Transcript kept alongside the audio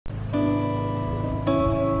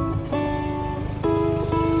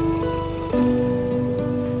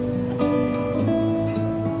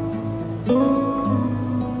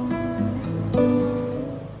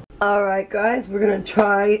Alright guys, we're going to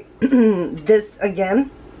try this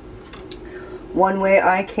again. One way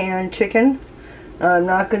I can chicken. I'm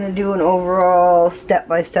not going to do an overall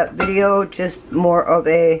step-by-step video, just more of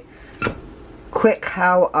a quick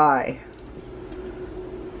how I.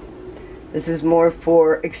 This is more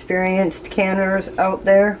for experienced canners out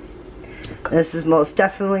there. This is most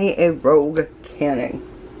definitely a rogue canning.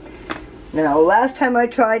 Now, last time I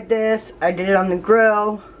tried this, I did it on the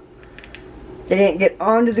grill. They didn't get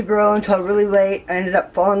onto the grill until really late. I ended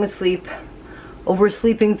up falling asleep,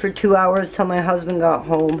 oversleeping for 2 hours till my husband got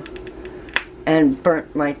home and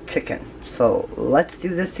burnt my chicken. So let's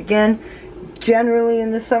do this again. Generally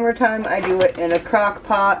in the summertime I do it in a crock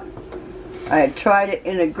pot. I had tried it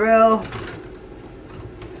in a grill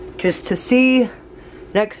just to see.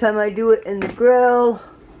 Next time I do it in the grill,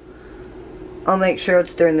 I'll make sure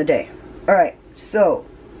it's during the day. Alright, so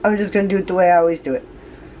I'm just going to do it the way I always do it.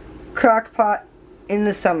 Crock pot in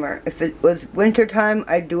the summer. If it was winter time,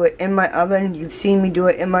 I'd do it in my oven. You've seen me do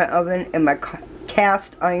it in my oven, in my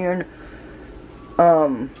cast iron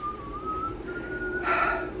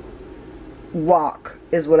wok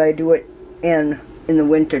is what I do it in the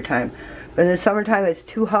winter time. But in the summertime it's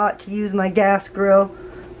too hot to use my gas grill,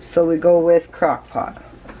 so we go with crock pot.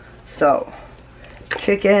 So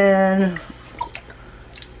chicken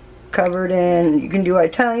covered in, you can do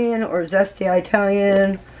Italian or zesty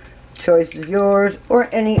Italian, choice is yours, or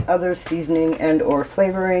any other seasoning and or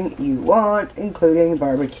flavoring you want, including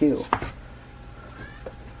barbecue.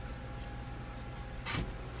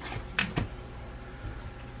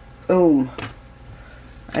 Boom.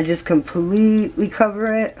 I just completely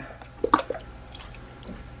cover it.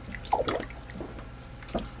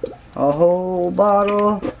 A whole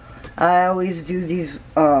bottle. I always do these,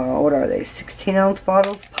 what are they, 16-ounce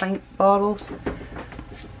bottles, pint bottles.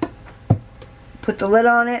 Put the lid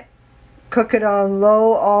on it. Cook it on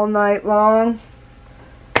low all night long.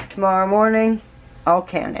 Tomorrow morning, I'll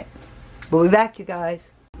can it. We'll be back, you guys.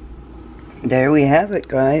 There we have it,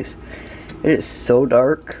 guys. It is so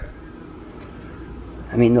dark.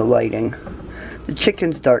 I mean, the lighting. The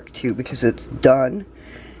chicken's dark, too, because it's done.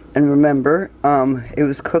 And remember, it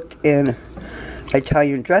was cooked in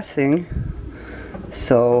Italian dressing,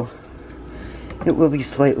 so it will be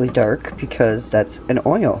slightly dark because that's an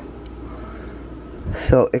oil.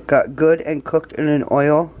 So it got good and cooked in an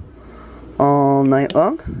oil all night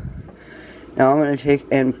long. Now I'm going to take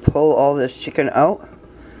and pull all this chicken out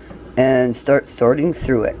and start sorting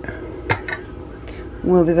through it.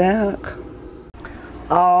 We'll be back.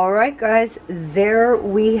 Alright guys, there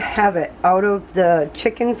we have it. Out of the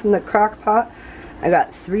chicken from the crock pot, I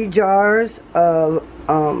got 3 jars of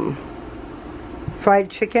fried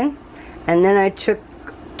chicken, and then I took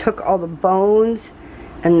all the bones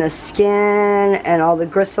and the skin and all the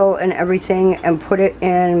gristle and everything and put it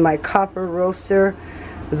in my copper roaster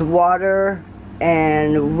with water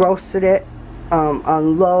and roasted it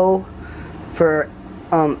on low for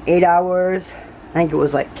 8 hours. I think it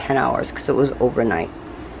was like 10 hours because it was overnight.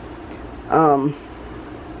 And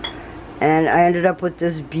I ended up with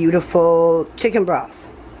this beautiful chicken broth.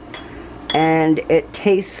 And it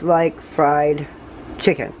tastes like fried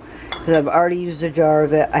chicken. Because I've already used a jar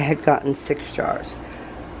of it. I had gotten 6 jars.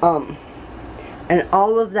 And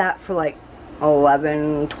all of that for like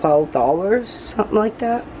 $11, $12, something like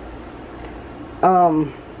that.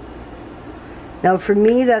 Now for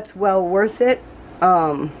me, that's well worth it.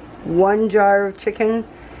 1 jar of chicken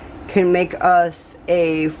can make us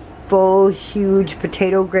a full, huge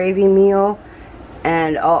potato gravy meal.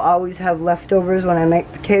 And I'll always have leftovers when I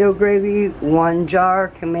make potato gravy. 1 jar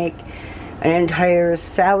can make an entire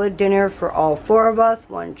salad dinner for all 4 of us.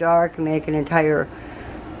 1 jar can make an entire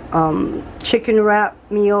chicken wrap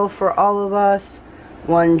meal for all of us.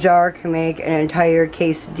 1 jar can make an entire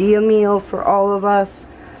quesadilla meal for all of us.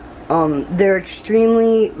 They're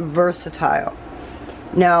extremely versatile.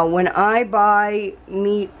 Now, when I buy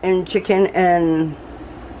meat and chicken and,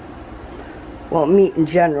 well, meat in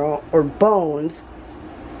general, or bones,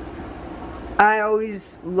 I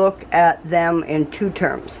always look at them in 2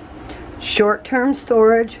 terms. Short-term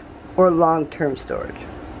storage or long-term storage.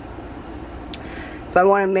 If I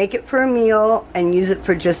want to make it for a meal and use it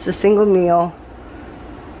for just a single meal,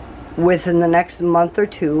 within the next month or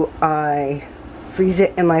 2, I freeze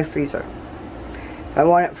it in my freezer. If I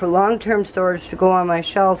want it for long-term storage to go on my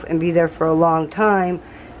shelf and be there for a long time,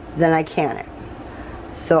 then I can it.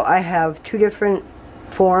 So I have 2 different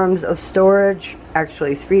forms of storage,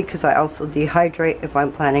 actually 3, because I also dehydrate if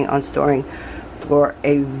I'm planning on storing for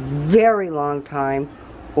a very long time,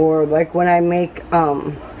 or like when I make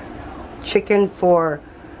chicken for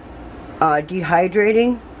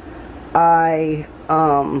dehydrating, I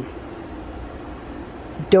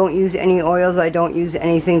Don't use any oils. I don't use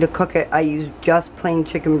anything to cook it. I use just plain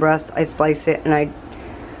chicken breast. I slice it and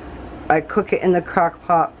I cook it in the crock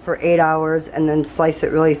pot for 8 hours and then slice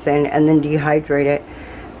it really thin and then dehydrate it.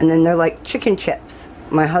 And then they're like chicken chips.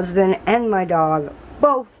 My husband and my dog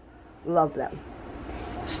both love them.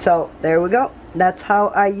 So there we go. That's how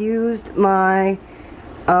I used my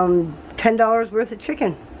 $10 worth of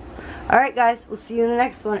chicken. Alright guys, we'll see you in the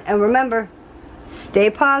next one. And remember, stay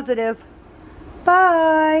positive.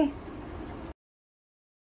 Bye.